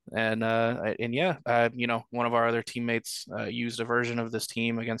cases. And yeah, one of our other teammates used a version of this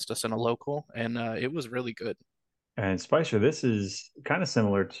team against us in a local, and it was really good. And Spicer, this is kind of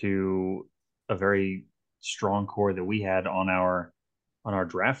similar to a very strong core that we had on our on our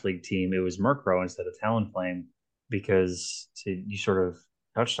draft league team, it was Murkrow instead of Talonflame because you sort of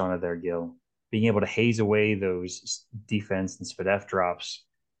touched on it there, Gil. Being able to haze away those defense and Spadef drops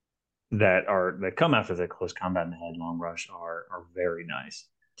that come after the close combat and the headlong rush are very nice.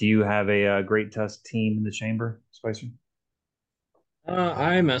 Do you have a Great Tusk team in the chamber, Spicer?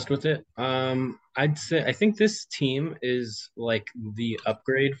 I messed with it. I'd say I think this team is like the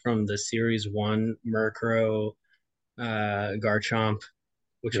upgrade from the Series One Murkrow, Garchomp,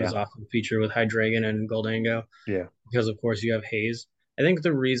 which was often featured with Hydreigon and Goldango. Yeah. Because of course you have Haze. I think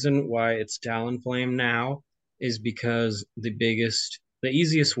the reason why it's Talonflame now is because the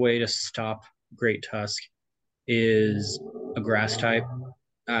easiest way to stop Great Tusk is a grass type,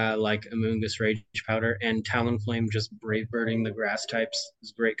 like Amoonguss Rage Powder, and Talonflame just Brave Birding the grass types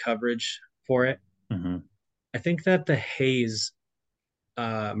is great coverage for it. Mm-hmm. I think that the Haze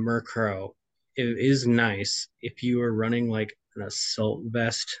Murkrow is nice if you are running like an Assault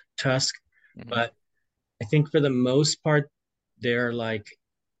Vest Tusk, but I think for the most part, they're like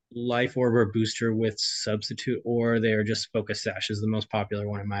Life Orb or Booster with Substitute, or they're just Focus Sash is the most popular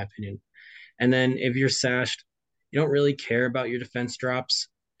one in my opinion. And then if you're sashed, you don't really care about your defense drops,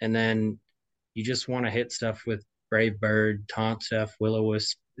 and then you just want to hit stuff with Brave Bird, Taunt Stuff,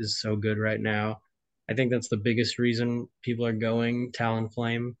 Will-O-Wisp is so good right now. I think that's the biggest reason people are going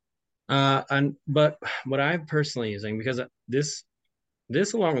Talonflame. But what I'm personally using, because this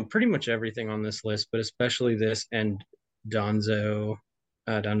along with pretty much everything on this list, but especially this and Dondozo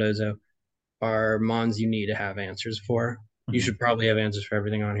are mons you need to have answers for. You should probably have answers for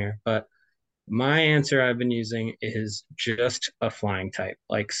everything on here, but my answer I've been using is just a flying type,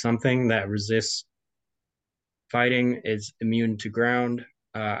 like something that resists fighting, is immune to ground.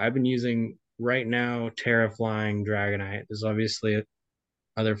 I've been using right now Terra Flying Dragonite. There's obviously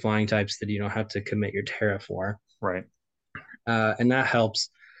other flying types that you don't have to commit your Terra for. Right. And that helps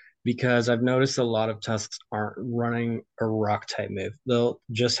because I've noticed a lot of Tusks aren't running a rock type move. They'll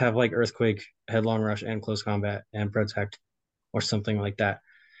just have like Earthquake, Headlong Rush, and Close Combat and Protect or something like that.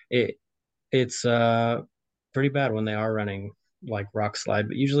 It's pretty bad when they are running like Rock Slide,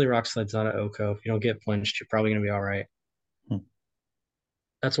 but usually Rock Slide's not an OHKO. If you don't get flinched, you're probably gonna be all right.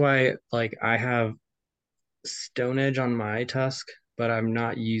 That's why like I have Stone Edge on my Tusk, but I'm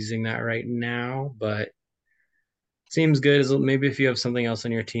not using that right now. But seems good as maybe if you have something else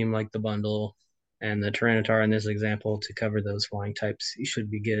on your team like the bundle and the Tyranitar in this example to cover those flying types, you should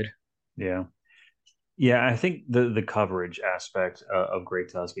be good. Yeah. Yeah, I think the coverage aspect of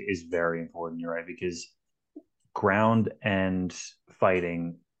Great Tusk is very important. You're right, because ground and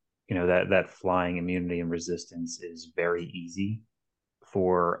fighting, that flying immunity and resistance is very easy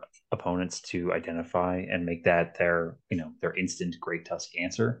for opponents to identify and make that their instant Great Tusk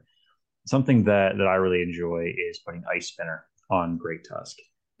answer. Something that I really enjoy is putting Ice Spinner on Great Tusk.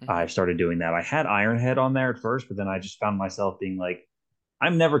 I've started doing that. I had Iron Head on there at first, but then I just found myself being like,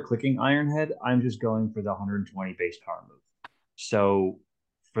 I'm never clicking Iron Head. I'm just going for the 120 base power move. So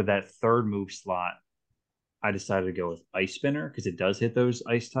for that third move slot, I decided to go with Ice Spinner because it does hit those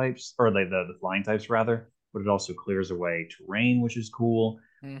ice types, or the flying types rather, but it also clears away terrain, which is cool.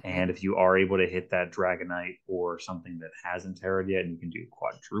 And if you are able to hit that Dragonite or something that hasn't terrored yet and you can do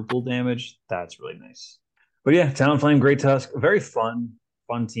quadruple damage, that's really nice. But yeah, Talonflame, Great Tusk, very fun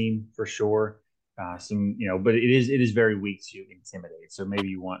team for sure. But it is very weak to Intimidate. So maybe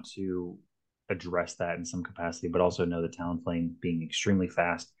you want to address that in some capacity, but also know that Talonflame being extremely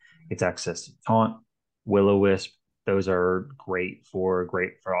fast, it's access to Taunt, Will-O-Wisp. Those are great for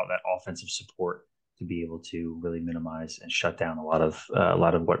all that offensive support to be able to really minimize and shut down a lot of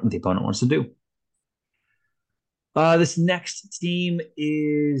what the opponent wants to do. This next team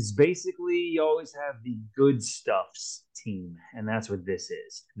is basically you always have the good stuffs team, and that's what this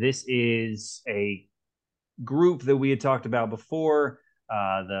is. This is a group that we had talked about before,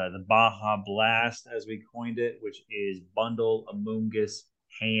 the Baja Blast, as we coined it, which is Bundle, Amoonguss,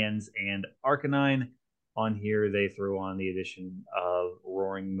 Hands, and Arcanine. On here, they throw on the addition of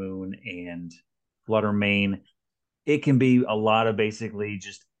Roaring Moon and Flutter Mane. It can be a lot of basically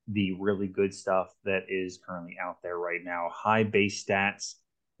just the really good stuff that is currently out there right now. High base stats,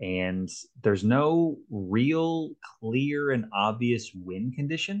 and there's no real clear and obvious win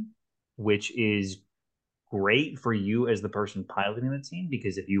condition, which is great for you as the person piloting the team,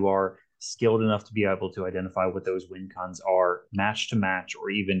 because if you are skilled enough to be able to identify what those win cons are match to match or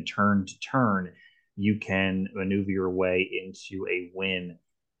even turn to turn, you can maneuver your way into a win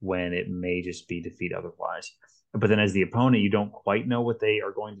when it may just be defeat otherwise. But then as the opponent, you don't quite know what they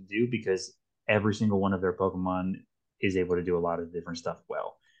are going to do because every single one of their Pokemon is able to do a lot of different stuff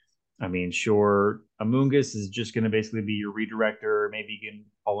well. I mean, sure, Amoonguss is just going to basically be your redirector. Maybe you can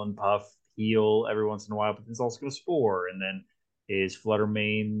Pull and Puff heal every once in a while, but it's also going to Spore. And then is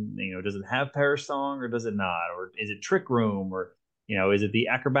Fluttermane, does it have Perish Song or does it not? Or is it Trick Room? Or, is it the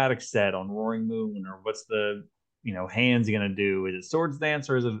acrobatic set on Roaring Moon? Or what's the, hands going to do? Is it Swords Dance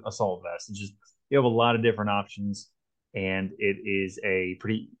or is it Assault Vest? It's just, you have a lot of different options. And it is a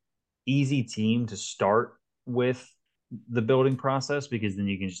pretty easy team to start with the building process because then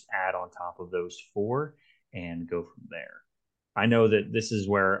you can just add on top of those four and go from there. I know that this is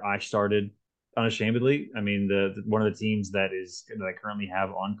where I started unashamedly. I mean, the one of the teams that I currently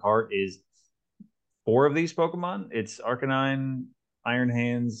have on cart is four of these Pokemon. It's Arcanine, Iron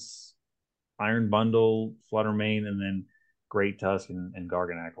Hands, Iron Bundle, Fluttermane, and then Great Tusk and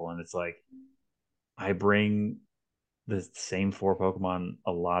Garganacl. And it's like I bring the same four Pokemon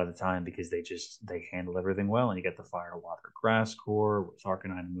a lot of the time because they handle everything well, and you get the Fire, Water, Grass core with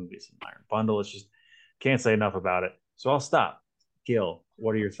Arcanine and Movies and Iron Bundle. It's just can't say enough about it. So I'll stop. Gil,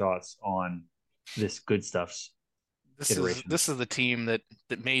 what are your thoughts on this good stuff's iteration? This is the team that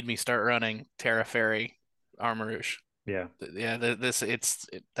made me start running Terra Fairy Armarouge. Yeah, that's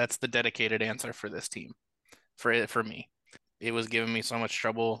the dedicated answer for this team, for me. It was giving me so much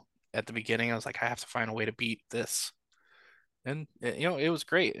trouble at the beginning. I was like, I have to find a way to beat this, and it was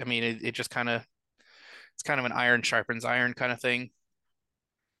great. I mean, it just it's kind of an iron sharpens iron kind of thing.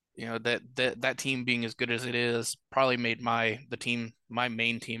 That team being as good as it is probably made my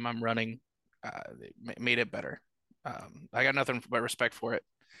main team I'm running, made it better. I got nothing but respect for it.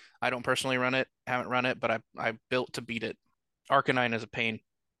 I don't personally run it, haven't run it, but I built to beat it. Arcanine is a pain.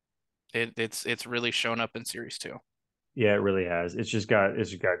 It's really shown up in Series 2. Yeah, it really has. It's just got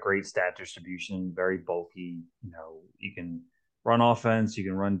great stat distribution, very bulky. You can run offense, you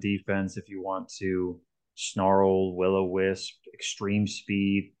can run defense if you want to. Snarl, Will-O-Wisp, extreme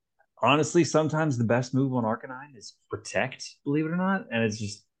speed. Honestly, sometimes the best move on Arcanine is Protect, believe it or not, and it's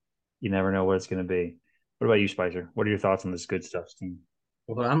just you never know what it's going to be. What about you, Spicer? What are your thoughts on this good stuff team?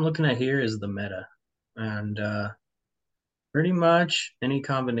 What I'm looking at here is the meta, and pretty much any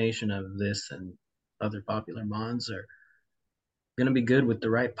combination of this and other popular mons are going to be good with the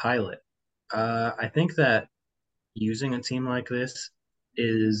right pilot. I think that using a team like this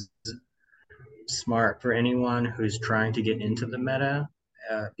is smart for anyone who's trying to get into the meta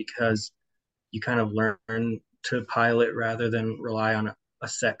because you kind of learn to pilot rather than rely on a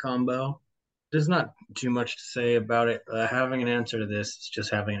set combo. There's not too much to say about it. Having an answer to this is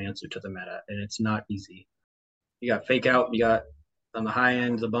just having an answer to the meta, and it's not easy. You got Fake Out, you got on the high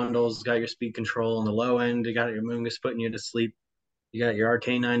end, the bundles, got your speed control. On the low end, you got your Moongus putting you to sleep. You got your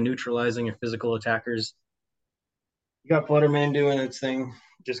Arcanine neutralizing your physical attackers. You got Fluttermane doing its thing,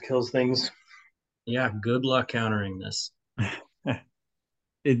 just kills things. Yeah, good luck countering this.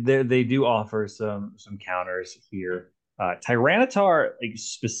 They do offer some counters here. Tyranitar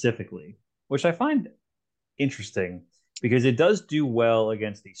specifically, which I find interesting because it does do well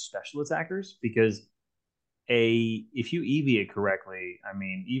against these special attackers. Because if you EV it correctly, I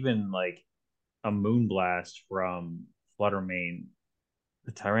mean, even like a Moonblast from Fluttermane,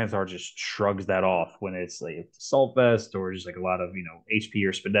 the Tyranitar just shrugs that off when it's like Assault Vest or just like a lot of HP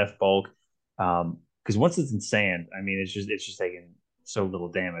or Spadef bulk. Because once it's in sand, I mean, it's just taking so little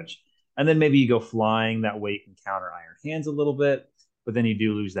damage. And then maybe you go flying, that way you can counter Iron Hands a little bit, but then you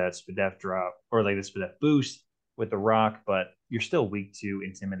do lose that Spadef drop or like the Spadef boost with the rock, but you're still weak to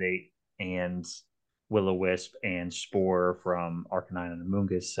Intimidate and Will-O-Wisp and Spore from Arcanine and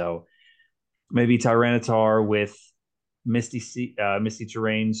Amoonguss. So maybe Tyranitar with Misty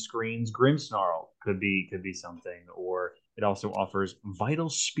Terrain screens Grimmsnarl could be something, or it also offers Vital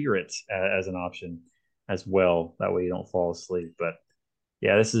Spirit as an option as well. That way you don't fall asleep. But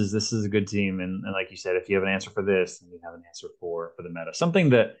yeah, this is a good team, and like you said, if you have an answer for this, then you have an answer for the meta. Something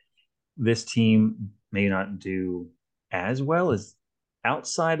that this team may not do as well as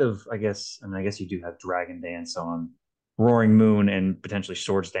outside of, I guess you do have Dragon Dance on Roaring Moon and potentially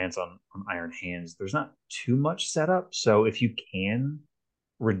Swords Dance on Iron Hands. There's not too much setup, so if you can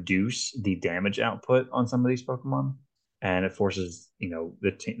reduce the damage output on some of these Pokemon, and it forces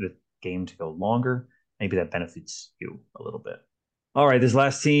the game to go longer, maybe that benefits you a little bit. All right, this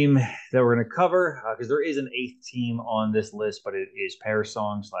last team that we're going to cover, because there is an eighth team on this list, but it is Perish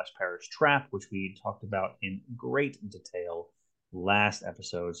Song / Perish Trap, which we talked about in great detail last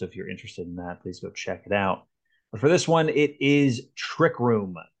episode. So if you're interested in that, please go check it out. But for this one, it is Trick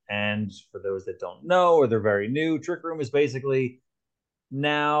Room. And for those that don't know or they're very new, Trick Room is basically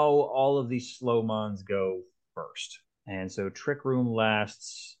now all of these slow mons go first. And so Trick Room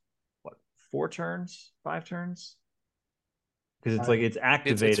lasts, 4 turns? 5 turns? because it's like it's It's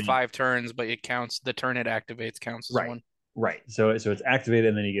activated. 5 turns, but it counts. The turn it activates counts as Right. one. Right. So it's activated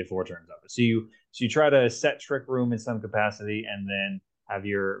and then you get 4 turns of it. So you try to set Trick Room in some capacity and then have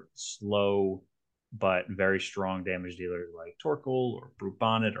your slow but very strong damage dealers like Torkoal or Brute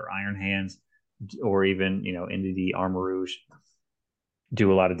Bonnet or Iron Hands or even, into the Armarouge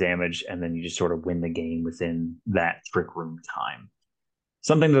do a lot of damage and then you just sort of win the game within that Trick Room time.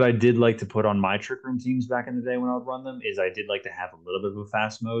 Something that I did like to put on my Trick Room teams back in the day when I would run them is I did like to have a little bit of a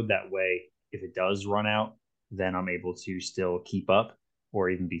fast mode. That way, if it does run out, then I'm able to still keep up or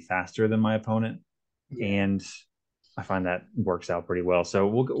even be faster than my opponent. Yeah. And I find that works out pretty well. So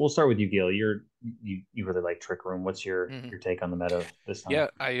we'll start with you, Gil. You really like Trick Room. What's your take on the meta this time?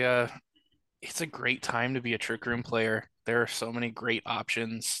 Yeah, it's a great time to be a Trick Room player. There are so many great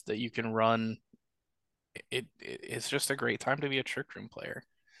options that you can run. It's just a great time to be a Trick Room player.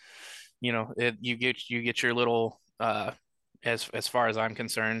 You get your little as far as I'm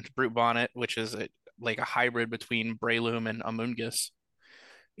concerned, Brute Bonnet, which is like a hybrid between Breloom and Amoonguss.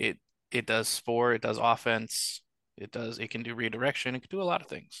 It it does Spore, it does offense, it can do redirection, it can do a lot of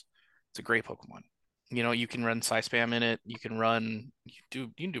things. It's a great Pokemon. You can run Psyspam in it. You can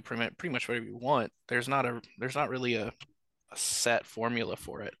do pretty much whatever you want. There's not really a set formula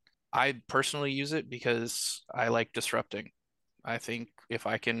for it. I personally use it because I like disrupting. I think if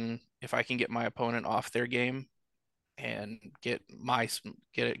I can get my opponent off their game and get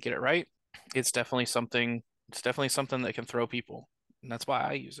it right, it's definitely something. It's definitely something that can throw people, and that's why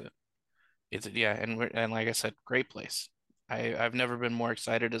I use it. Yeah, and like I said, great place. I've never been more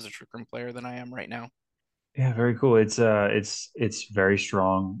excited as a Trick Room player than I am right now. Yeah, very cool. It's very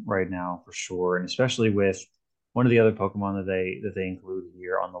strong right now for sure, and especially with one of the other Pokemon that they include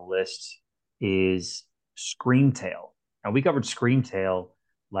here on the list is Screamtail. Now we covered Screamtail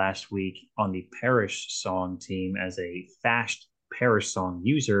last week on the Perish Song team as a fast Perish Song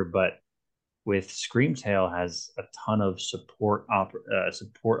user, but with Screamtail has a ton of support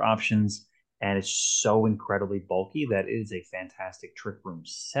options, and it's so incredibly bulky that it is a fantastic Trick Room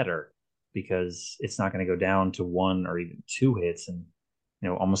setter because it's not going to go down to 1 or even 2 hits and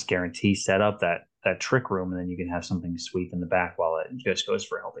almost guarantee set up that Trick Room, and then you can have something sweep in the back while it just goes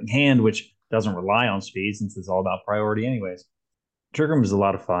for a Helping Hand, which doesn't rely on speed since it's all about priority anyways. Trick Room is a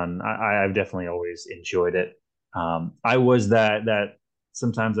lot of fun. I've definitely always enjoyed it. I was that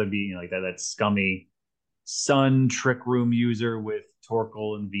sometimes I'd be like that scummy Sun Trick Room user with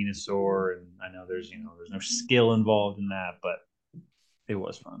Torkoal and Venusaur, and I know there's no skill involved in that, but it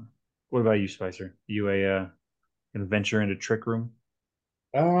was fun. What about you, Spicer? You gonna venture into Trick Room?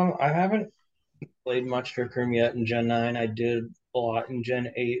 I haven't played much Trick Room yet in Gen 9. I did a lot in Gen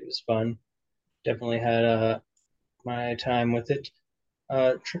 8. It was fun. Definitely had my time with it.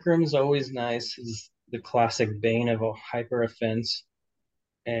 Trick Room is always nice. It's the classic bane of a hyper offense,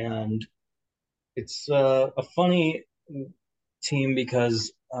 and it's a funny team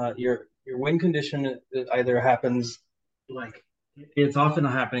because your win condition either happens like it's often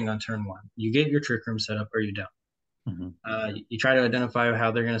happening on turn one. You get your Trick Room set up or you don't. You try to identify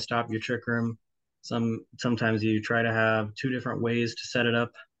how they're going to stop your Trick Room. Sometimes you try to have 2 different ways to set it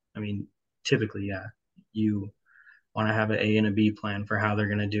up. I mean, typically, yeah, you want to have an A and a B plan for how they're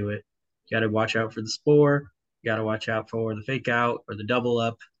going to do it. You got to watch out for the Spore. You got to watch out for the Fake Out or the Double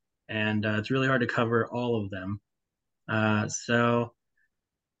Up, and it's really hard to cover all of them. So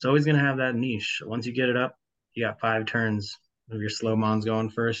it's always going to have that niche. Once you get it up, you got 5 turns of your slow mons going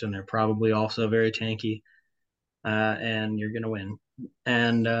first, and they're probably also very tanky, and you're going to win.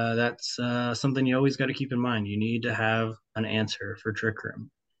 And that's something you always got to keep in mind. You need to have an answer for Trick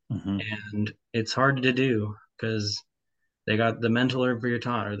Room. And it's hard to do because they got the mental herb for your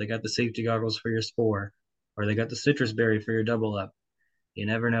taunt, or they got the safety goggles for your Spore, or they got the citrus berry for your double up. You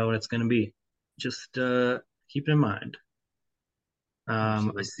never know what it's going to be. Just keep it in mind. I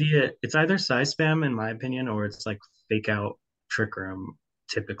see it. It's either Psyspam, in my opinion, or it's like Fake Out Trick Room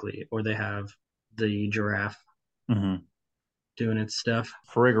typically, or they have the Giraffe doing its stuff.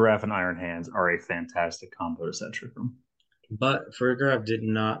 Farigiraf and Iron Hands are a fantastic combo to set Trick Room. But Farigiraf did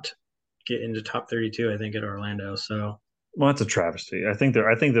not get into top 32, I think, at Orlando. So, well, that's a travesty. I think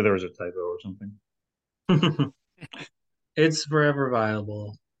that there was a typo or something. It's forever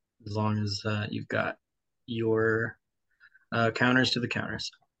viable as long as you've got your counters to the counters.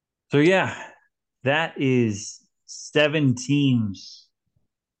 So yeah, that is 7 teams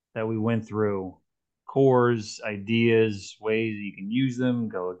that we went through. Cores, ideas, ways you can use them,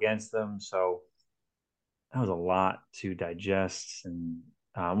 go against them. So that was a lot to digest, and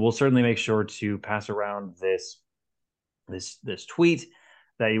we'll certainly make sure to pass around this tweet.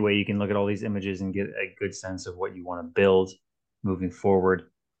 That way you can look at all these images and get a good sense of what you want to build. moving forward,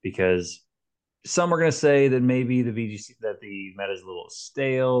 because some are going to say that maybe the VGC, that the meta is a little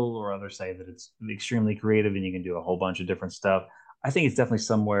stale, or others say that it's extremely creative and you can do a whole bunch of different stuff. I think it's definitely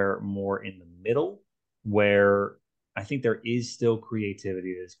somewhere more in the middle, where I think there is still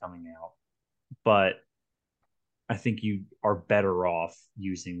creativity that is coming out, but I think you are better off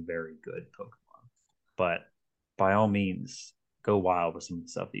using very good Pokemon. But by all means, go wild with some of the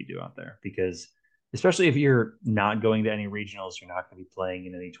stuff that you do out there, because especially if you're not going to any regionals, you're not going to be playing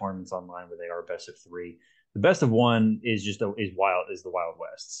in any tournaments online where they are best of 3. The best of 1 is just is the Wild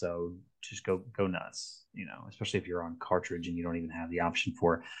West. So just go nuts, especially if you're on cartridge and you don't even have the option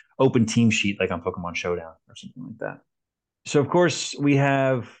for open team sheet like on Pokemon Showdown or something like that. So of course we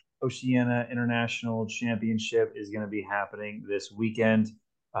have Oceania International Championship is going to be happening this weekend.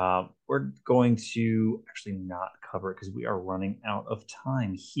 We're going to actually not cover it because we are running out of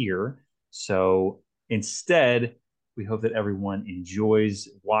time here. So instead, we hope that everyone enjoys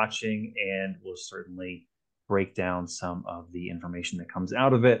watching, and we'll certainly break down some of the information that comes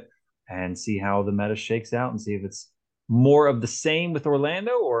out of it and see how the meta shakes out, and see if it's more of the same with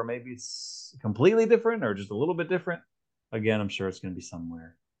Orlando, or maybe it's completely different or just a little bit different. Again, I'm sure it's going to be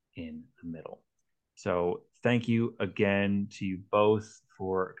somewhere in the middle. So thank you again to you both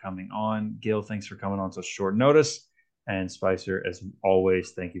for coming on. Gil, thanks for coming on such short notice. And Spicer, as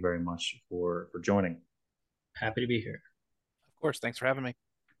always, thank you very much for joining. Happy to be here. Of course. Thanks for having me.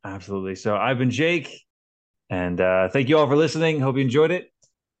 Absolutely. So I've been Jake, and thank you all for listening. Hope you enjoyed it.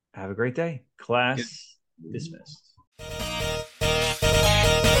 Have a great day. Class dismissed.